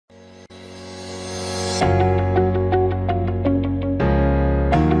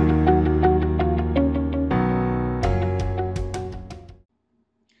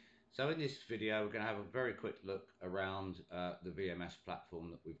So in this video, we're going to have a very quick look around the VMS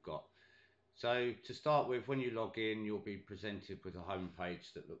platform that we've got. So to start with, when you log in, you'll be presented with a home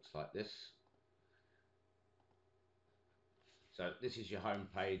page that looks like this. So this is your home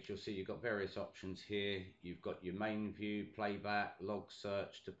page. You'll see you've got various options here. You've got your main view, playback, log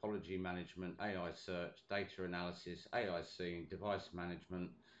search, topology management, AI search, data analysis, AI scene, device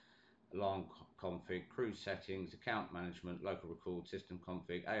management, alarm config, crew settings, account management, local record, system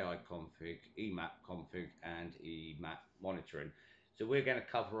config, AI config, EMAP config, and EMAP monitoring. So we're going to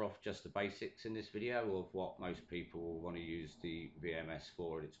cover off just the basics in this video of what most people will want to use the VMS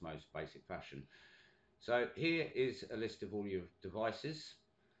for in its most basic fashion. So here is a list of all your devices.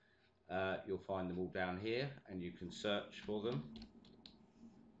 You'll find them all down here, and you can search for them,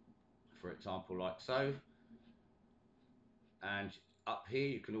 for example, like so. And up here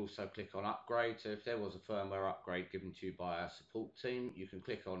you can also click on upgrade. So if there was a firmware upgrade given to you by our support team, you can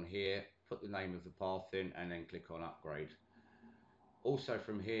click on here, put the name of the path in, and then click on upgrade. Also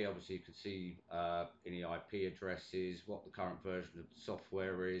from here, obviously you can see any IP addresses, what the current version of the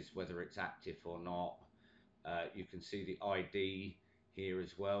software is, whether it's active or not. You can see the ID here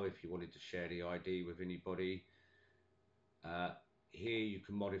as well if you wanted to share the ID with anybody. Here you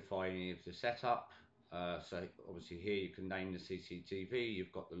can modify any of the setup. So obviously here you can name the CCTV.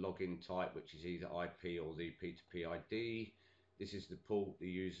 You've got the login type, which is either IP or the P2P ID. This is the port, the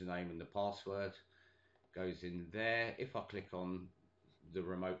username and the password goes in there. If I click on the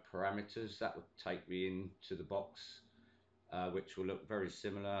remote parameters, that would take me into the box, which will look very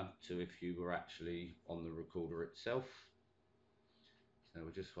similar to if you were actually on the recorder itself. So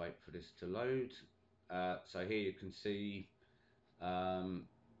we'll just wait for this to load. So here you can see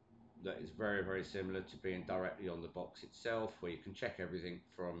that is very, very similar to being directly on the box itself, where you can check everything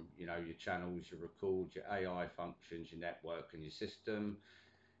from, you know, your channels, your record, your AI functions, your network and your system.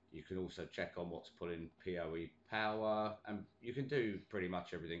 You can also check on what's pulling PoE power, and you can do pretty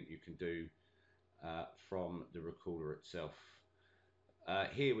much everything you can do from the recorder itself.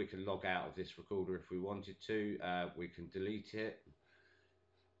 Here we can log out of this recorder if we wanted to. We can delete it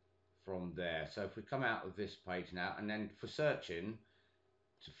from there. So if we come out of this page now, and then for searching,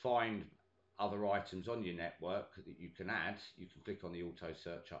 to find other items on your network that you can add, you can click on the auto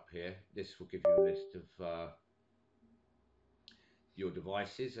search up here. This will give you a list of your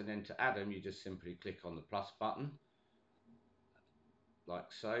devices, and then to add them you just simply click on the plus button like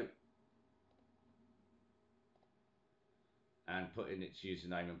so, and put in its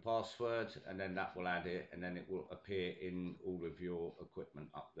username and password, and then that will add it, and then it will appear in all of your equipment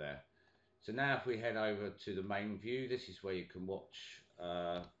up there. So now if we head over to the main view, this is where you can watch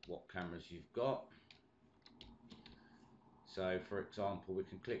what cameras you've got. So for example, we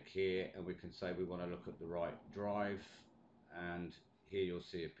can click here and we can say we want to look at the right drive, and here you'll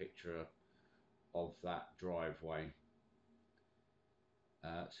see a picture of that driveway.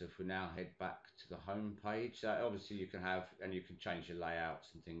 So if we now head back to the home page, so obviously you can have, and you can change your layouts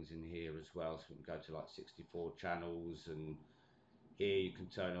and things in here as well. So we can go to like 64 channels, and here you can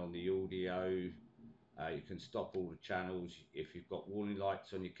turn on the audio. You can stop all the channels. If you've got warning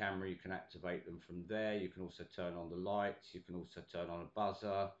lights on your camera, you can activate them from there. You can also turn on the lights. You can also turn on a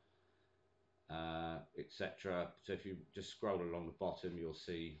buzzer, etc. So if you just scroll along the bottom, you'll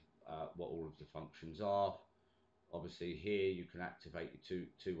see what all of the functions are. Obviously here you can activate your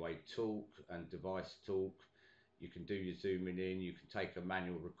two-way talk and device talk. You can do your zooming in. You can take a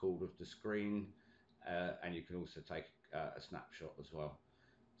manual record of the screen, and you can also take a snapshot as well.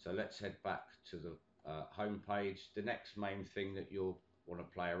 So let's head back to the home page. The next main thing that you'll want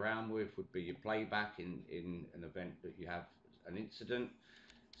to play around with would be your playback in an event that you have an incident.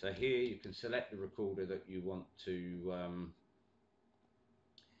 So here you can select the recorder that you want to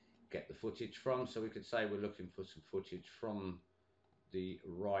get the footage from. So we could say we're looking for some footage from the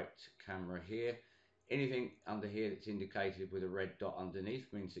right camera here. Anything under here that's indicated with a red dot underneath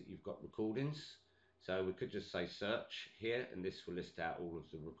means that you've got recordings. So we could just say search here, and this will list out all of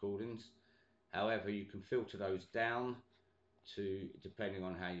the recordings. However, you can filter those down to depending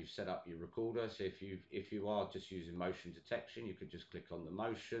on how you've set up your recorder. So if you are just using motion detection, you could just click on the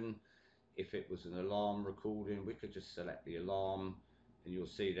motion. If it was an alarm recording, we could just select the alarm, and you'll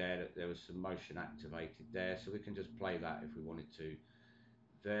see there that there was some motion activated there, so we can just play that if we wanted to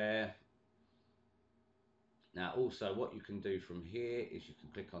there. Now also what you can do from here is you can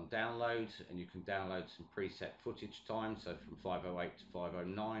click on download, and you can download some preset footage time, so from 508 to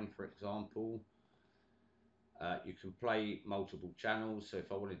 509 for example. You can play multiple channels, so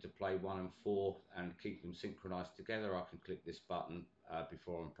if I wanted to play 1 and 4 and keep them synchronized together, I can click this button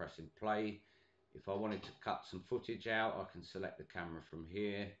before I'm pressing play. If I wanted to cut some footage out, I can select the camera from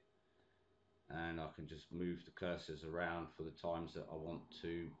here, and I can just move the cursors around for the times that I want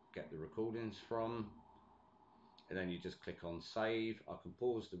to get the recordings from. And then you just click on save. I can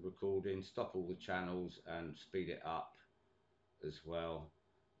pause the recording, stop all the channels, and speed it up as well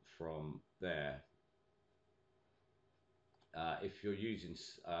from there. If you're using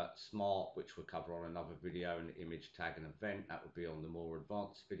Smart, which we'll cover on another video, and image tag an event, that would be on the more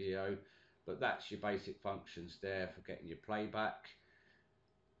advanced video. But that's your basic functions there for getting your playback.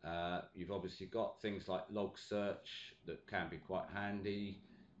 You've obviously got things like log search that can be quite handy.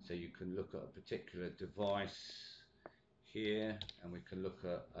 So you can look at a particular device here, and we can look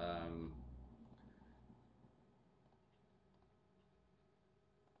at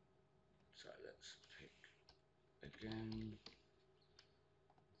so let's pick again.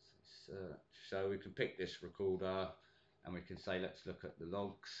 Search. So we can pick this recorder and we can say let's look at the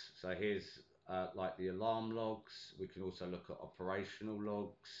logs. So here's like the alarm logs. We can also look at operational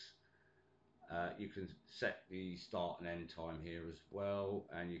logs. You can set the start and end time here as well,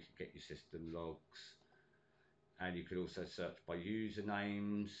 and you can get your system logs, and you can also search by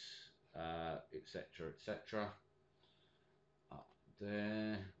usernames, etc, etc, up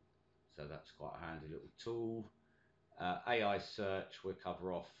there. So that's quite a handy little tool. AI search we'll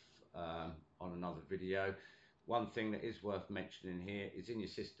cover off on another video. One thing that is worth mentioning here is in your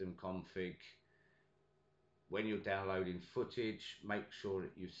system config, when you're downloading footage, make sure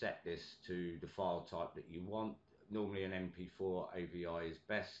that you set this to the file type that you want. Normally an MP4 AVI is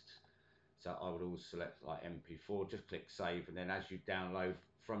best, so I would always select like MP4, just click save, and then as you download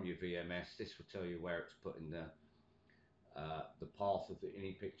from your VMS, this will tell you where it's putting the path of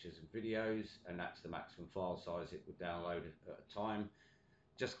any pictures and videos, and that's the maximum file size it would download at a time.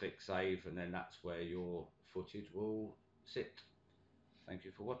 Just click save, and then that's where your footage will sit. Thank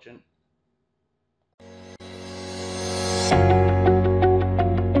you for watching.